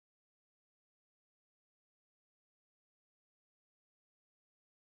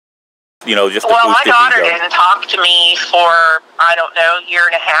you know, just to Well, boost my his daughter ego. didn't talk to me for, I don't know, a year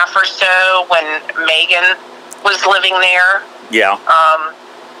and a half or so when Megan was living there. Yeah.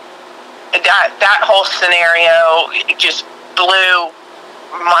 That whole scenario, it just blew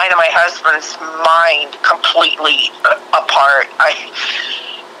mine and my husband's mind completely apart.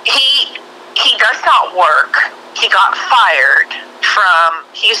 He does not work. He got fired from,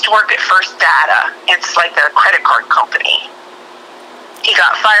 he used to work at First Data. It's like a credit card company. He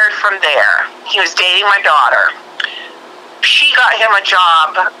got fired from there. He was dating my daughter. She got him a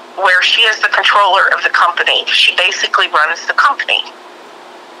job where she is the controller of the company. She basically runs the company.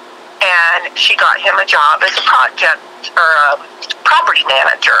 And she got him a job as a project or a property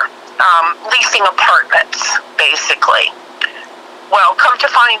manager, leasing apartments, basically. Well, come to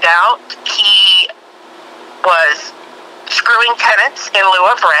find out, he was screwing tenants in lieu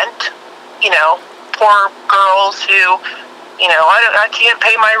of rent. You know, poor girls who, you know, I can't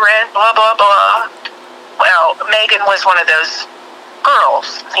pay my rent, blah, blah, blah. Well, Megan was one of those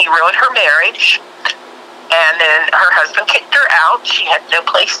girls. He ruined her marriage. And then her husband kicked her out. She had no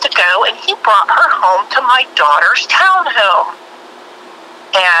place to go, and he brought her home to my daughter's townhome.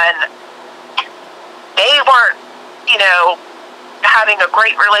 And they weren't, you know, having a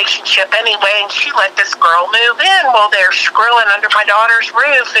great relationship anyway, and she let this girl move in. Well, they're screwing under my daughter's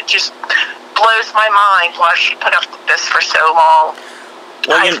roof. It just blows my mind why she put up with this for so long.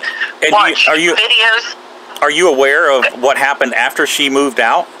 Well, videos. Are you aware of what happened after she moved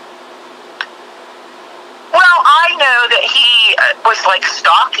out? Well, I know that he was like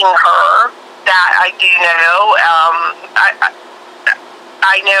stalking her. That I do know.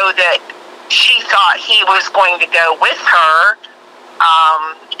 I know that she thought he was going to go with her,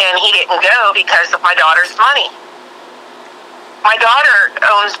 and he didn't go because of my daughter's money. My daughter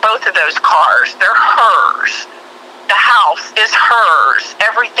owns both of those cars. They're hers. The house is hers.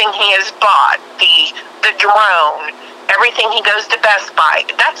 Everything he has bought, the drone, everything he goes to Best Buy,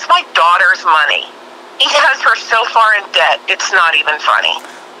 that's my daughter's money. He has her so far in debt, it's not even funny.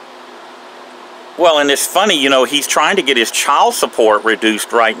 Well, and it's funny, you know, he's trying to get his child support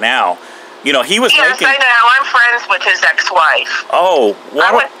reduced right now. You know, he was making... Yes, I know. I'm friends with his ex-wife. Oh,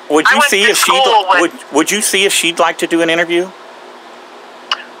 would you see if would you see if she'd like to do an interview?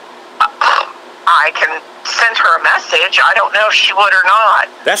 I can send her a message. I don't know if she would or not.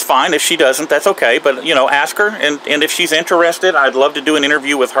 That's fine. If she doesn't, that's okay. But, you know, ask her. And if she's interested, I'd love to do an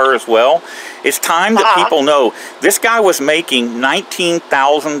interview with her as well. It's time that people know. This guy was making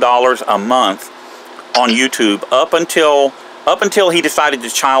 $19,000 a month on YouTube up until he decided to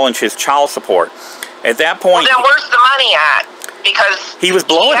challenge his child support. At that point... Well, then where's the money at? Because he hasn't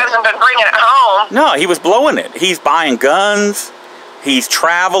been bringing it home. No, he was blowing it. He's buying guns. He's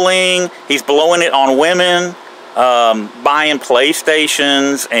traveling. He's blowing it on women, buying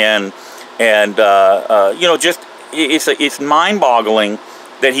PlayStations, and you know, just it's mind-boggling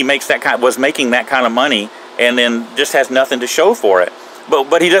that he was making that kind of money, and then just has nothing to show for it.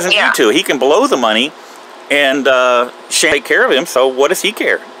 But he doesn't need to. He can blow the money, and take care of him. So what does he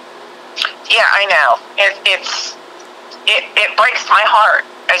care? Yeah, I know. It breaks my heart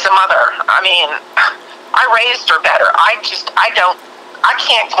as a mother. I mean, I raised her better. I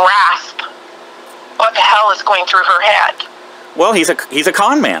can't grasp what the hell is going through her head. Well, he's a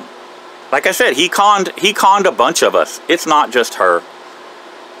con man. Like I said, he conned a bunch of us. It's not just her.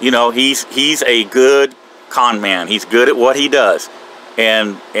 You know, he's a good con man. He's good at what he does,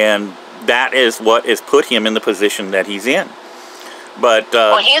 and that is what has put him in the position that he's in. But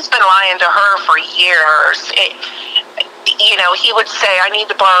well, he's been lying to her for years. You know, he would say, I need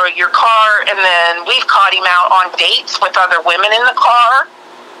to borrow your car, and then we've caught him out on dates with other women in the car,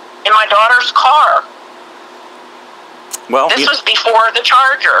 in my daughter's car. Well, this was before the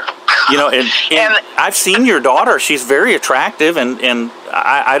Charger. You know, and I've seen your daughter. She's very attractive, and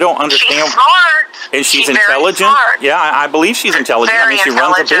I don't understand. She's smart. And she's intelligent. Smart. Yeah, I believe she's intelligent. Very she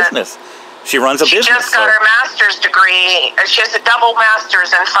runs a business. She runs a business. She just got her master's degree. She has a double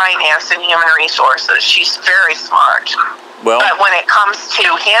master's in finance and human resources. She's very smart. Well, but when it comes to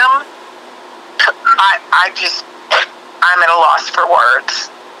him, I'm at a loss for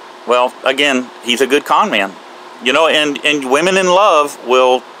words. Well, again, he's a good con man. You know, and women in love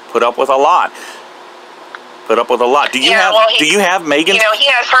will put up with a lot. Do you have Megan? You know, he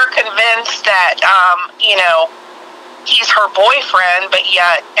has her convinced that you know, he's her boyfriend, but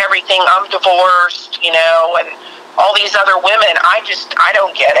yet everything, I'm divorced, you know, and all these other women, I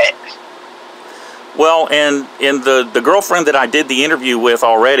don't get it. Well, and the girlfriend that I did the interview with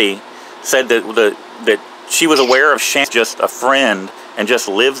already said that she was aware of Shan, just a friend, and just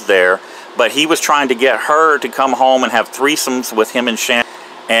lives there, but he was trying to get her to come home and have threesomes with him and Shan,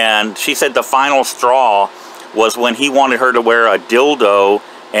 And she said the final straw was when he wanted her to wear a dildo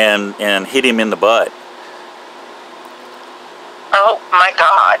and hit him in the butt. Oh my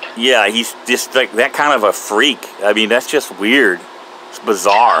God. Yeah, he's just like that kind of a freak. I mean, that's just weird. It's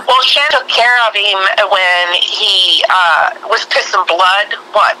bizarre. Well, she took care of him when he was pissing blood,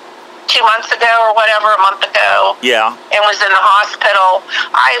 what, 2 months ago or whatever, a month ago. Yeah. And was in the hospital.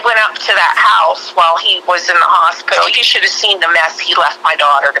 I went up to that house while he was in the hospital. You should have seen the mess he left my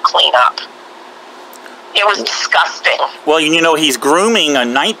daughter to clean up. It was disgusting. Well, you know, he's grooming a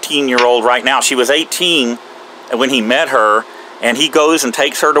 19-year-old right now. She was 18 when he met her, and he goes and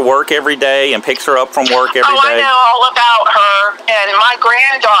takes her to work every day and picks her up from work every day. I know all about her. And my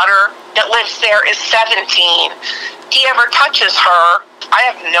granddaughter that lives there is 17. He ever touches her, I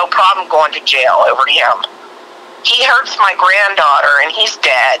have no problem going to jail over him. He hurts my granddaughter, and he's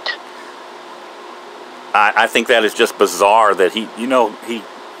dead. I think that is just bizarre that he, you know, he...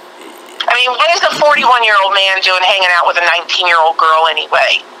 I mean, what is a 41-year-old man doing hanging out with a 19-year-old girl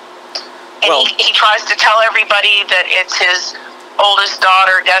anyway? And well, he tries to tell everybody that it's his oldest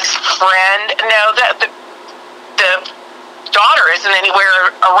daughter, best friend. No, the daughter isn't anywhere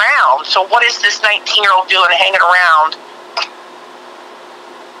around. So what is this 19-year-old doing hanging around?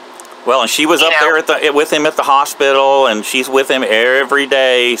 Well, and she was up there with him at the hospital, and she's with him every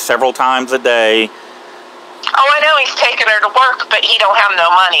day, several times a day. Oh, I know he's taking her to work, but he don't have no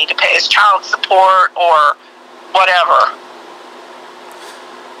money to pay his child support or whatever.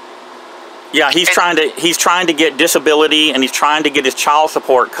 Yeah, he's trying to get disability, and he's trying to get his child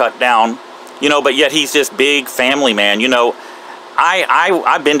support cut down. You know, but yet he's this big family man. You know,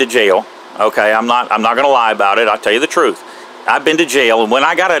 I've been to jail. Okay, I'm not gonna lie about it. I'll tell you the truth. I've been to jail, and when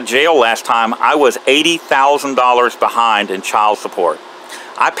I got out of jail last time, I was $80,000 behind in child support.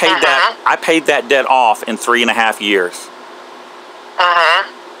 I paid that debt off in 3.5 years.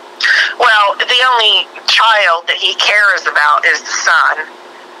 Well, the only child that he cares about is the son,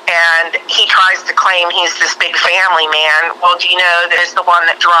 and he tries to claim he's this big family man. Well, do you know there's the one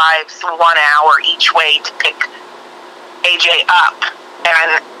that drives 1 hour each way to pick AJ up,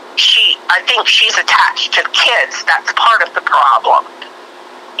 and I think she's attached to the kids. That's part of the problem.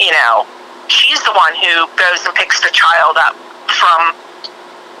 You know, she's the one who goes and picks the child up from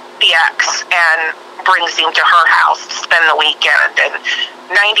the ex and brings him to her house to spend the weekend. And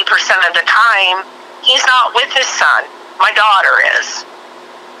 90% of the time, he's not with his son. My daughter is.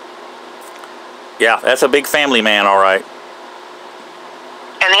 Yeah, that's a big family man, all right.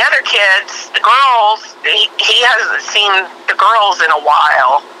 And the other kids, the girls, he hasn't seen the girls in a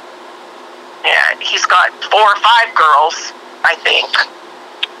while. Yeah, he's got 4 or 5 girls, I think.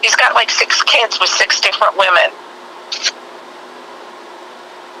 He's got like 6 kids with 6 different women.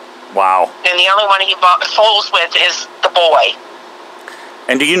 Wow. And the only one he fools with is the boy.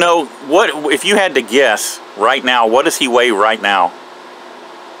 And do you know, what if you had to guess right now, what does he weigh right now?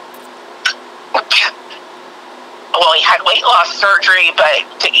 Well, he had weight loss surgery, but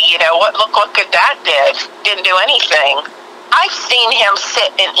you know what? Look what good that did. Didn't do anything. I've seen him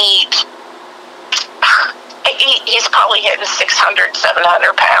sit and eat. He's probably hitting 600,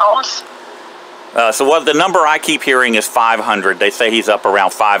 700 pounds. So what the number I keep hearing is 500. They say he's up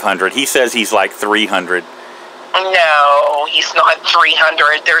around 500. He says he's like 300. No, he's not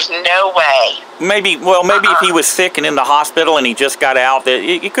 300. There's no way. Maybe if he was sick and in the hospital and he just got out,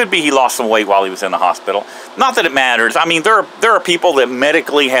 it could be he lost some weight while he was in the hospital. Not that it matters. I mean, there are people that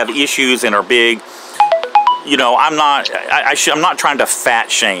medically have issues and are big. You know, I'm not trying to fat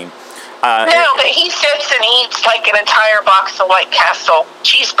shame. No, but he sits and eats like an entire box of White Castle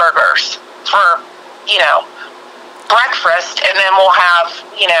cheeseburgers for, you know, breakfast, and then we'll have,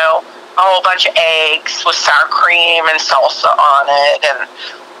 you know, a whole bunch of eggs with sour cream and salsa on it, and,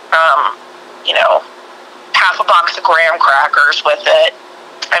 you know, half a box of graham crackers with it.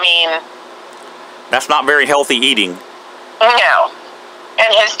 I mean... That's not very healthy eating. No. And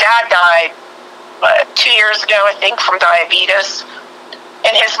his dad died, 2 years ago, I think, from diabetes.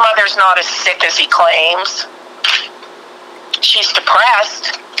 And his mother's not as sick as he claims. She's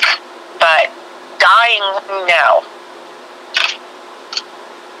depressed, but dying, no.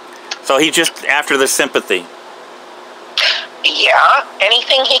 So he's just after the sympathy. Yeah,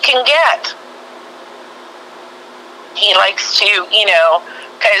 anything he can get. He likes to, you know,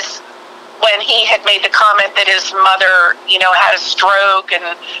 because when he had made the comment that his mother, you know, had a stroke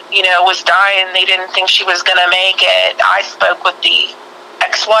and, you know, was dying, they didn't think she was going to make it. I spoke with the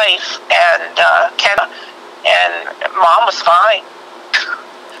ex-wife and Kenna, and Mom was fine.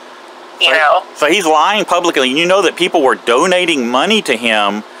 You know. So he's lying publicly. You know that people were donating money to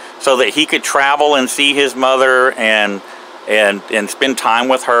him so that he could travel and see his mother and and spend time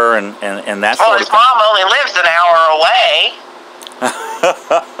with her and that well, sort his of thing. mom only lives an hour away.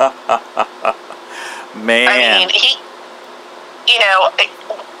 Man. I mean, you know,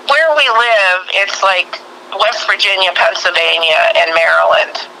 where we live, it's like West Virginia, Pennsylvania, and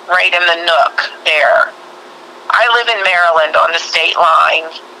Maryland, right in the nook there. I live in Maryland on the state line.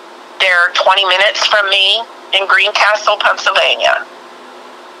 They're 20 minutes from me in Greencastle, Pennsylvania.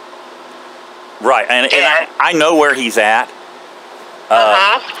 Right, and I know where he's at.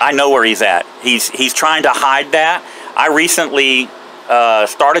 I know where he's at. He's trying to hide that. I recently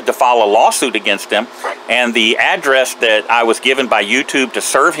started to file a lawsuit against him, and the address that I was given by YouTube to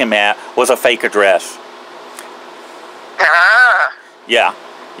serve him at was a fake address. Yeah,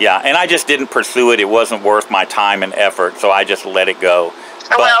 and I just didn't pursue it. It wasn't worth my time and effort, so I just let it go.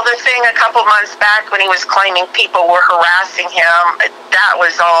 Well, the thing a couple months back when he was claiming people were harassing him, that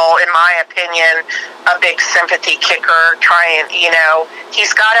was all, in my opinion, a big sympathy kicker. You know,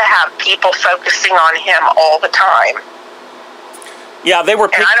 he's got to have people focusing on him all the time. Yeah, they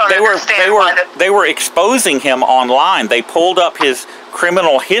were exposing him online. They pulled up his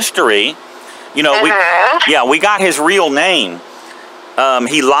criminal history. You know, we got his real name.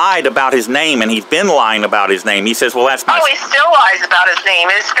 He lied about his name, and he's been lying about his name. He says, well, that's my... Oh, he still lies about his name.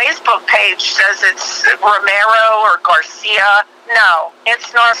 His Facebook page says it's Romero or Garcia. No,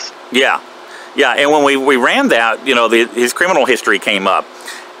 it's not. Yeah, and when we ran that, you know, his criminal history came up.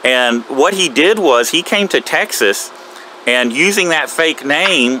 And what he did was he came to Texas, and using that fake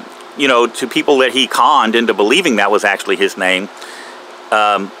name, you know, to people that he conned into believing that was actually his name,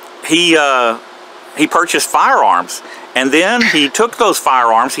 he purchased firearms. And then he took those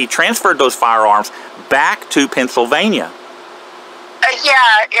firearms, he transferred those firearms back to Pennsylvania.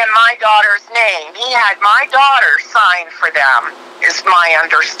 Yeah, in my daughter's name. He had my daughter sign for them, is my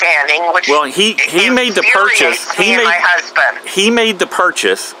understanding. Which well, he made the purchase. My husband. He made the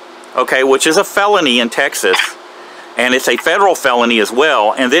purchase, okay, which is a felony in Texas, and it's a federal felony as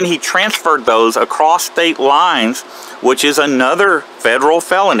well. And then he transferred those across state lines, which is another federal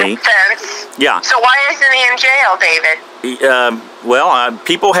felony. Offense. Yeah. So why isn't he in jail, David?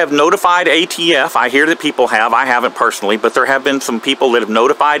 People have notified ATF. I hear that people have. I haven't personally, but there have been some people that have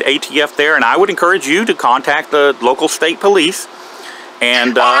notified ATF there, and I would encourage you to contact the local state police.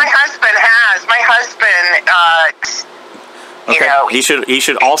 And well, my husband has. My husband, okay. You know, he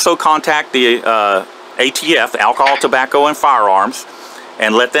should also contact the ATF, Alcohol, Tobacco, and Firearms,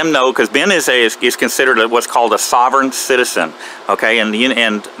 and let them know, because Ben is considered what's called a sovereign citizen, okay? And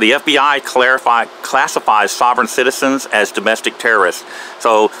the FBI classifies sovereign citizens as domestic terrorists.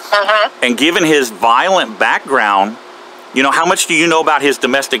 So, and given his violent background, you know, how much do you know about his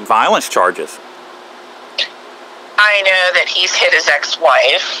domestic violence charges? I know that he's hit his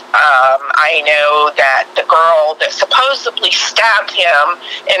ex-wife. I know that the girl that supposedly stabbed him,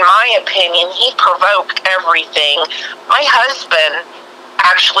 in my opinion, he provoked everything. My husband,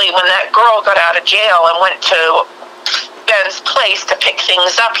 actually, when that girl got out of jail and went to Ben's place to pick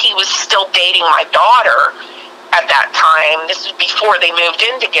things up, he was still dating my daughter at that time. This was before they moved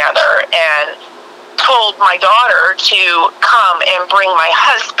in together, and told my daughter to come and bring my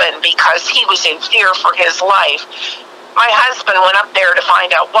husband because he was in fear for his life. My husband went up there to find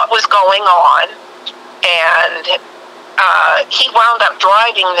out what was going on, and he wound up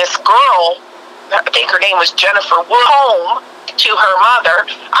driving this girl, I think her name was Jennifer, home to her mother.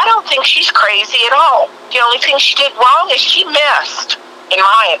 I don't think she's crazy at all. The only thing she did wrong is she missed, in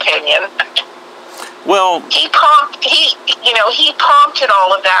my opinion. Well, he prompted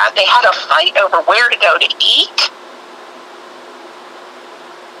all of that. They had a fight over where to go to eat.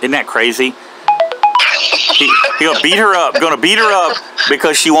 Isn't that crazy? He's gonna beat her up. Going to beat her up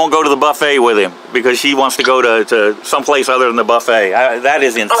because she won't go to the buffet with him, because she wants to go to someplace other than the buffet. That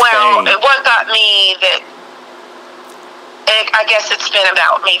is insane. Well, what got me that, I guess it's been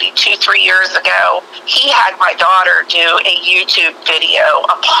about maybe 2-3 years ago, he had my daughter do a YouTube video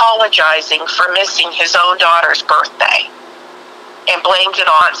apologizing for missing his own daughter's birthday and blamed it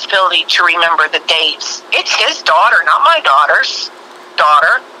on ability to remember the dates. It's his daughter, not my daughter's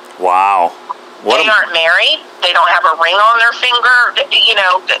daughter. Wow. They aren't married. They don't have a ring on their finger. You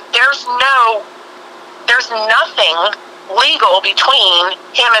know, there's nothing legal between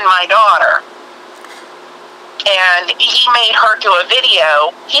him and my daughter. And he made her do a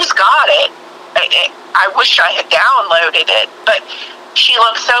video. He's got it. I wish I had downloaded it, but she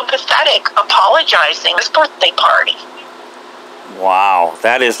looked so pathetic apologizing at his birthday party. Wow,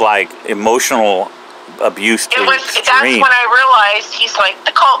 that is like emotional abuse to the extreme. That's when I realized he's like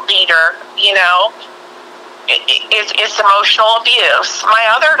the cult leader, you know. It's emotional abuse. My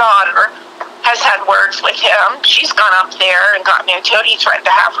other daughter has had words with him. She's gone up there and gotten into it. He threatened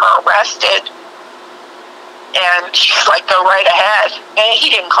to have her arrested. And she's like, go right ahead. And he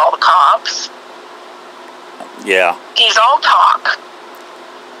didn't call the cops. Yeah. He's all talk.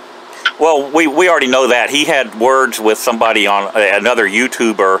 Well, we already know that. He had words with somebody on another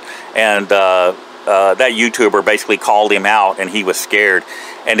YouTuber, and that YouTuber basically called him out, and he was scared.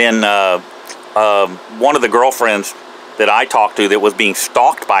 And then one of the girlfriends that I talked to that was being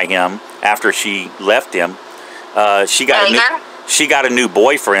stalked by him after she left him, she got a new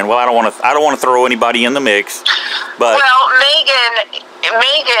boyfriend. Well, I don't want to throw anybody in the mix, but well, Megan,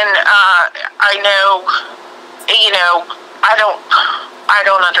 I know, you know, I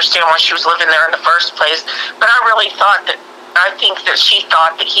don't understand why she was living there in the first place, but I think that she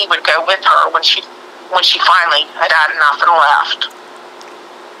thought that he would go with her when she finally had enough and left.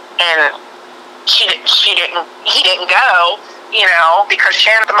 And he didn't go, you know, because she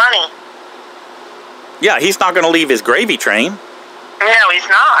had the money. yeah, he's not going to leave his gravy train. No, he's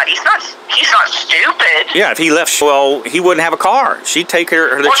not. He's not stupid. Yeah, if he left, well, he wouldn't have a car. She'd take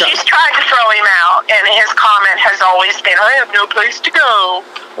her the Well, she's tried to throw him out, and his comment has always been, I have no place to go.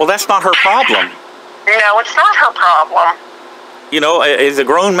 Well, that's not her problem. No, it's not her problem. You know, as a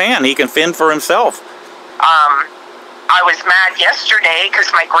grown man, he can fend for himself. I was mad yesterday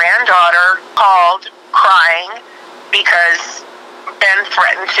because my granddaughter called crying because Ben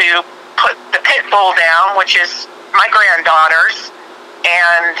threatened to put the pit bull down, which is my granddaughter's,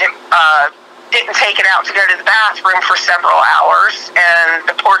 and didn't take it out to go to the bathroom for several hours, and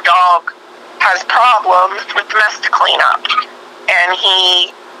the poor dog has problems with domestic cleanup, and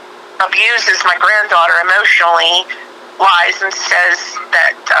he abuses my granddaughter emotionally, lies and says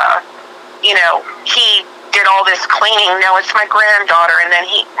that, you know, he did all this cleaning. No, it's my granddaughter. And then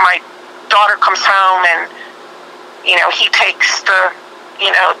my daughter comes home and, you know, he takes the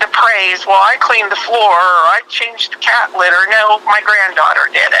praise. Well, I cleaned the floor, or I changed the cat litter. No, my granddaughter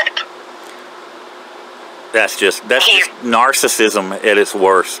did it. That's just narcissism at its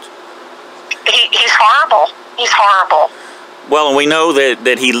worst. He's horrible. He's horrible. Well, and we know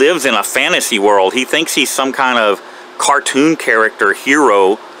that he lives in a fantasy world. He thinks he's some kind of cartoon character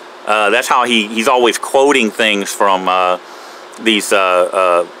hero. That's how he's always quoting things from these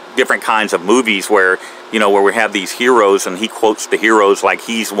different kinds of movies where we have these heroes, and he quotes the heroes like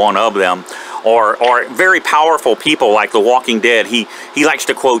he's one of them, or very powerful people like The Walking Dead. He likes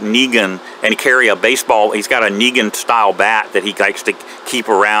to quote Negan and carry a baseball. He's got a Negan style bat that he likes to keep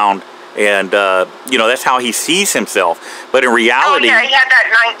around, and that's how he sees himself. But in reality, he had that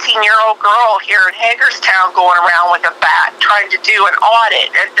 19-year-old girl here in Hagerstown going around with a bat trying to do an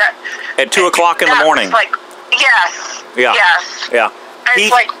audit at 2 o'clock in the morning. Like, yes, yeah, yes, yeah.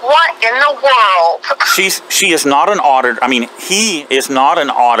 It's like, what in the world? She is not an auditor. I mean, he is not an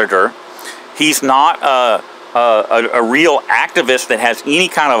auditor. He's not a real activist that has any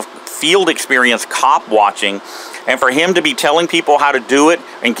kind of field experience cop watching. And for him to be telling people how to do it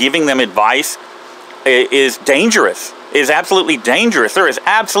and giving them advice is dangerous, is absolutely dangerous. There is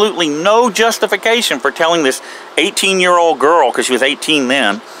absolutely no justification for telling this 18-year-old girl, because she was 18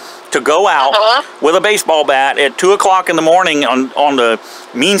 then, to go out with a baseball bat at 2 o'clock in the morning on the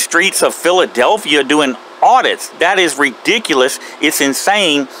mean streets of Philadelphia doing audits. That is ridiculous. It's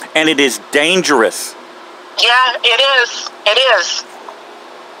insane, and it is dangerous. Yeah, it is. It is.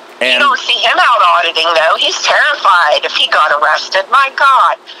 And you don't see him out auditing, though. He's terrified if he got arrested. My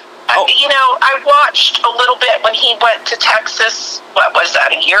God. I watched a little bit when he went to Texas. What was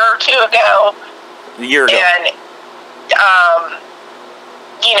that, a year or two ago? A year ago. And,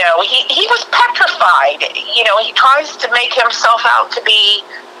 he was petrified. He tries to make himself out to be,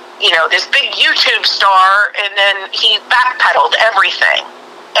 this big YouTube star, and then he backpedaled everything.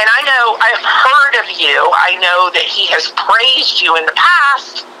 And I know, I've heard of you. I know that he has praised you in the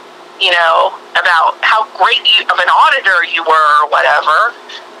past, about how great of an auditor you were or whatever.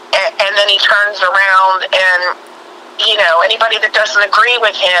 And then he turns around and, anybody that doesn't agree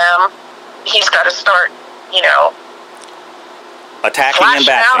with him, he's got to start, attacking and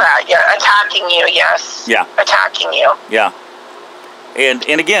backing. Out at you, attacking you, yes. Yeah. Attacking you. Yeah. And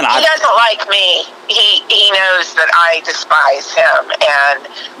again, he doesn't like me. He knows that I despise him, and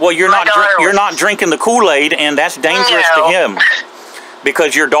well, you're not drinking the Kool-Aid, and that's dangerous to him.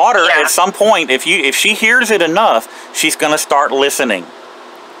 Because your daughter, at some point, if she hears it enough, she's going to start listening.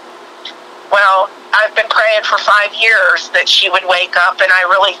 Well, I've been praying for 5 years that she would wake up, and I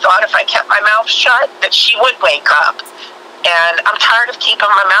really thought if I kept my mouth shut that she would wake up. And I'm tired of keeping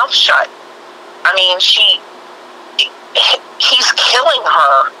my mouth shut. I mean, he's killing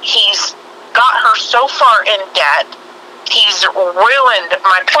her. He's got her so far in debt. He's ruined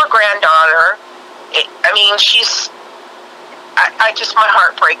my poor granddaughter. I mean, I just, my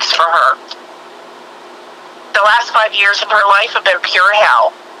heart breaks for her. The last 5 years of her life have been pure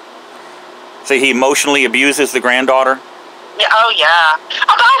hell. So he emotionally abuses the granddaughter? Yeah, oh yeah.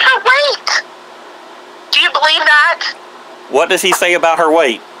 About her weight. Do you believe that? What does he say about her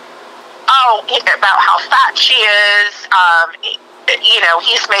weight? Oh, about how fat she is. You know,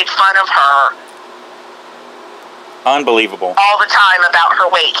 he's made fun of her. Unbelievable. All the time about her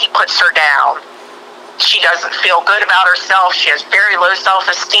weight. He puts her down. She doesn't feel good about herself. She has very low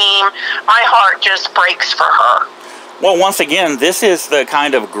self-esteem. My heart just breaks for her. Well, once again, this is the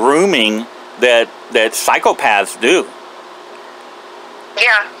kind of grooming that psychopaths do.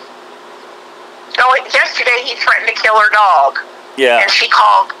 Yeah. Oh, yesterday he threatened to kill her dog. Yeah. And she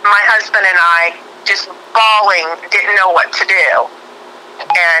called my husband and I, just bawling, didn't know what to do.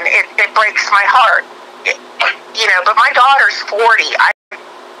 And it breaks my heart. You know, but my daughter's 40.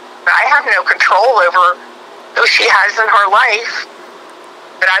 I have no control over who she has in her life.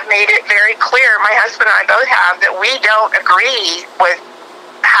 But I've made it very clear, my husband and I both have, that we don't agree with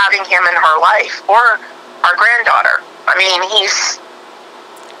having him in her life or our granddaughter. I mean, he's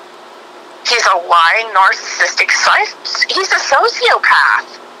a lying, narcissistic, he's a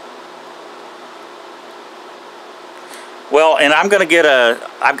sociopath. Well, and I've got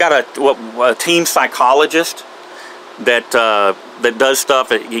a team psychologist that does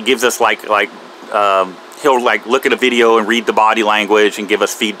stuff. He gives us he'll look at a video and read the body language and give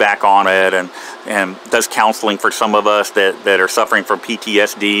us feedback on it, and does counseling for some of us that are suffering from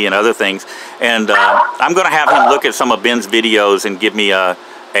PTSD and other things. And I'm going to have him look at some of Ben's videos and give me an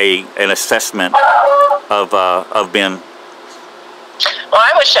assessment of Ben. Well,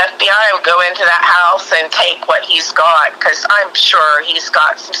 I wish FBI would go into that house and take what he's got, because I'm sure he's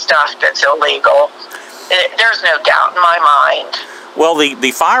got some stuff that's illegal. There's no doubt in my mind. Well,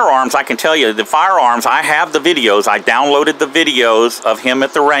 the firearms, I can tell you, the firearms, I have the videos. I downloaded the videos of him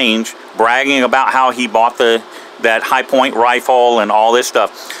at the range bragging about how he bought that high-point rifle and all this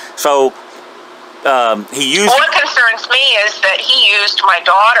stuff. So he used... What concerns me is that he used my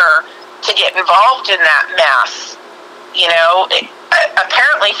daughter to get involved in that mess. You know,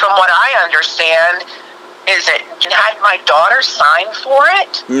 apparently from what I understand, is it had my daughter sign for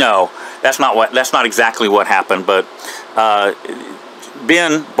it? No, that's not exactly what happened, but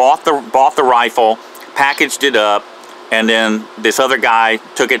Ben bought the rifle, packaged it up, and then this other guy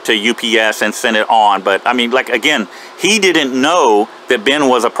took it to UPS and sent it on. But I mean, again, he didn't know that Ben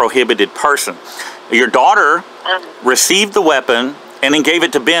was a prohibited person. Your daughter received the weapon and then gave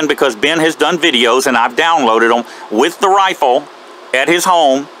it to Ben because Ben has done videos, and I've downloaded them with the rifle at his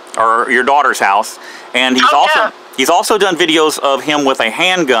home, or your daughter's house. And he's also done videos of him with a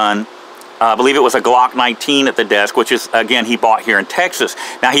handgun. I believe it was a Glock 19 at the desk, which is, again, he bought here in Texas.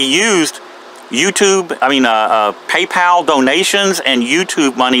 Now, he used PayPal donations and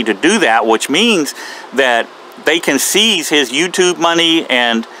YouTube money to do that, which means that they can seize his YouTube money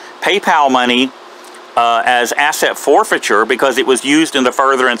and PayPal money as asset forfeiture because it was used in the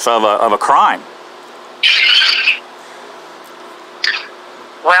furtherance of a crime.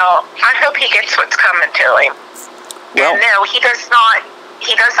 Well, I hope he gets what's coming to him. Well, and no, he doesn't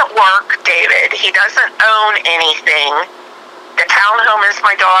work, David. He doesn't own anything. The townhome is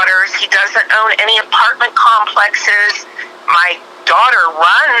my daughter's. He doesn't own any apartment complexes. My daughter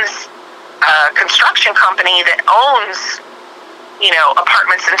runs a construction company that owns,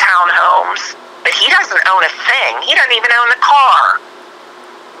 apartments and townhomes. But he doesn't own a thing. He doesn't even own the car.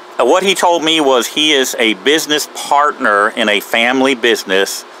 What he told me was he is a business partner in a family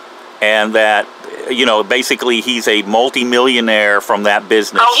business, and that, basically he's a multimillionaire from that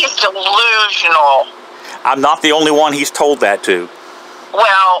business. Oh, he's delusional. I'm not the only one he's told that to.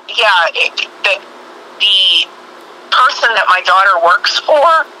 Well, yeah, the person that my daughter works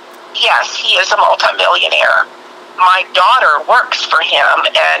for, yes, he is a multimillionaire. My daughter works for him,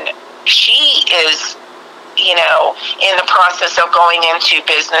 and she is, in the process of going into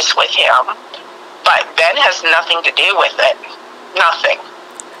business with him. But Ben has nothing to do with it. Nothing.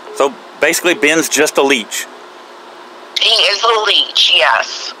 So basically Ben's just a leech. He is a leech,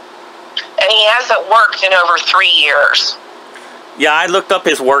 yes. And he hasn't worked in over 3 years. Yeah, I looked up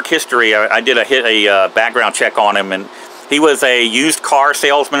his work history. I did a background check on him, and he was a used car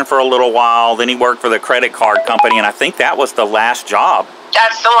salesman for a little while. Then he worked for the credit card company, and I think that was the last job.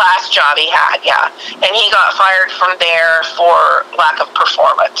 That's the last job he had, yeah. And he got fired from there for lack of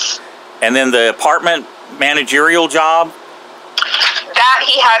performance. And then the apartment managerial job? That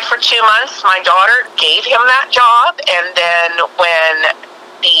he had for 2 months. My daughter gave him that job, and then when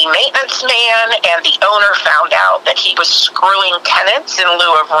the maintenance man and the owner found out that he was screwing tenants in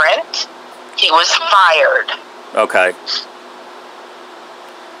lieu of rent, He was fired. Okay.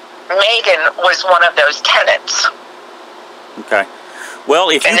 Megan was one of those tenants. Okay. Well,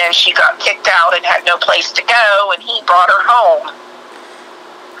 if and then she got kicked out and had no place to go, and he brought her home.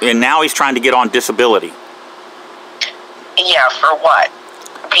 And now he's trying to get on disability. Yeah, for what?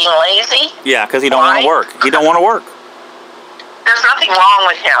 Being lazy? Yeah, because he don't want to work. He don't want to work. There's nothing wrong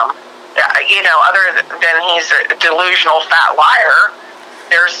with him. You know, other than he's a delusional fat liar,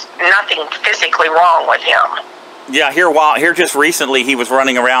 there's nothing physically wrong with him. Yeah, here just recently he was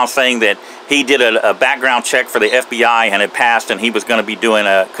running around saying that he did a background check for the FBI and it passed, and he was going to be doing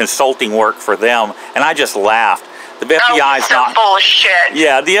a consulting work for them, and I just laughed. The FBI's so not full of shit.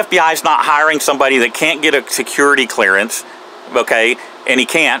 Yeah, the FBI's not hiring somebody that can't get a security clearance, okay, and he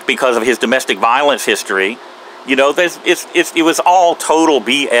can't because of his domestic violence history. You know, it was all total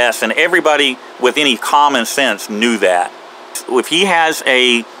BS, and everybody with any common sense knew that. If he has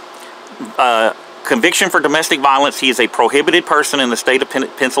a conviction for domestic violence, he is a prohibited person in the state of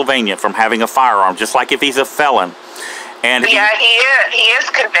Pennsylvania from having a firearm, just like if he's a felon. And yeah, he is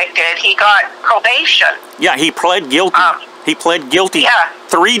convicted. He got probation. Yeah, he pled guilty. He pled guilty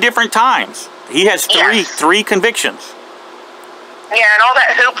 3 different times. He has three convictions. Yeah, and all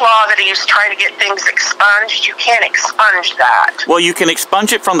that hoopla that he was trying to get things expunged, you can't expunge that. Well, you can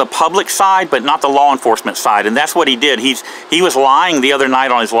expunge it from the public side, but not the law enforcement side, and that's what he did. He was lying the other night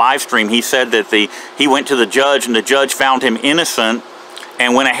on his live stream. He said that he went to the judge, and the judge found him innocent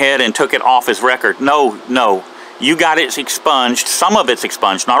and went ahead and took it off his record. No. You got it expunged. Some of it's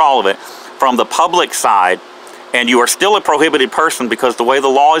expunged, not all of it, from the public side, and you are still a prohibited person because the way the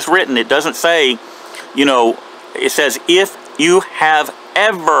law is written, it doesn't say, you know, it says if you have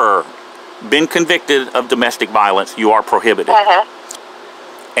ever been convicted of domestic violence, you are prohibited.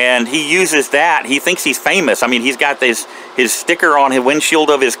 And he uses that. He thinks he's famous. I mean, he's got his sticker on his windshield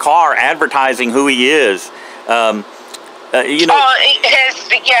of his car advertising who he is. You know,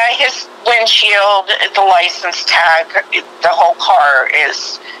 his windshield, the license tag, the whole car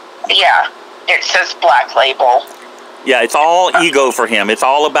is, it says Blacklabel. Yeah, it's all ego for him. It's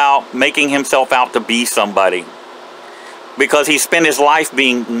all about making himself out to be somebody, because he spent his life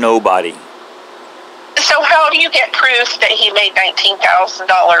being nobody. So how do you get proof that he made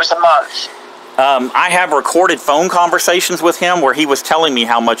 $19,000 a month? I have recorded phone conversations with him where he was telling me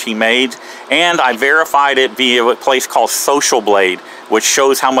how much he made, and I verified it via a place called Social Blade, which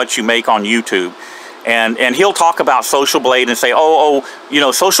shows how much you make on YouTube. And he'll talk about Social Blade and say, you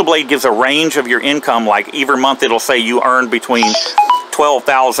know, Social Blade gives a range of your income. Like every month it'll say you earn between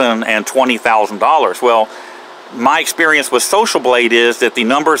 $12,000 and $20,000. Well, my experience with Social Blade is that the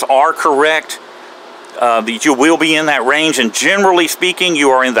numbers are correct, that you will be in that range, and generally speaking, you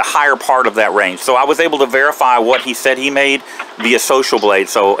are in the higher part of that range. So I was able to verify what he said he made via Social Blade.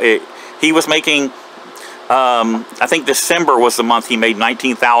 So he was making, I think December was the month he made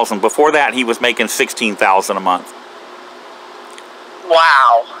 $19,000. Before that, he was making $16,000 a month.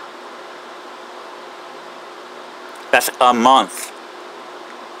 Wow. That's a month.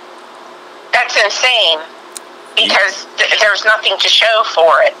 That's insane, because there's nothing to show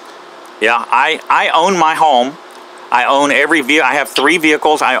for it. Yeah, I own my home. I own every vehicle. I have 3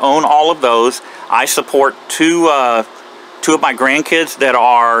 vehicles. I own all of those. I support two of my grandkids that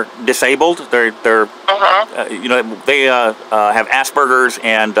are disabled. They're you know, they have Asperger's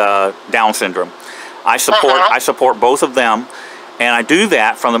and Down syndrome. I support both of them, and I do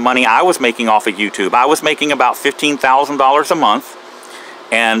that from the money I was making off of YouTube. I was making about $15,000 a month.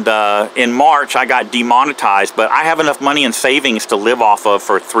 And in March, I got demonetized, but I have enough money in savings to live off of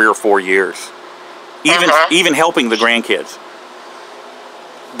for 3 or 4 years, even helping the grandkids.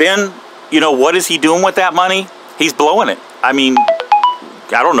 Ben, you know, what is he doing with that money? He's blowing it. I mean,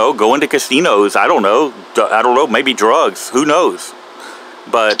 I don't know, going to casinos. I don't know, maybe drugs. Who knows?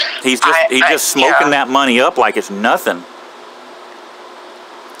 But he's just smoking that money up like it's nothing.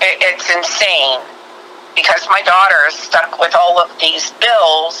 It's insane. Because my daughter is stuck with all of these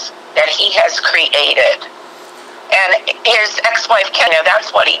bills that he has created. And his ex-wife, Ken,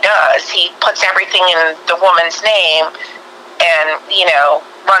 that's what he does. He puts everything in the woman's name and, you know,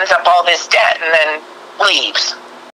 runs up all this debt and then leaves.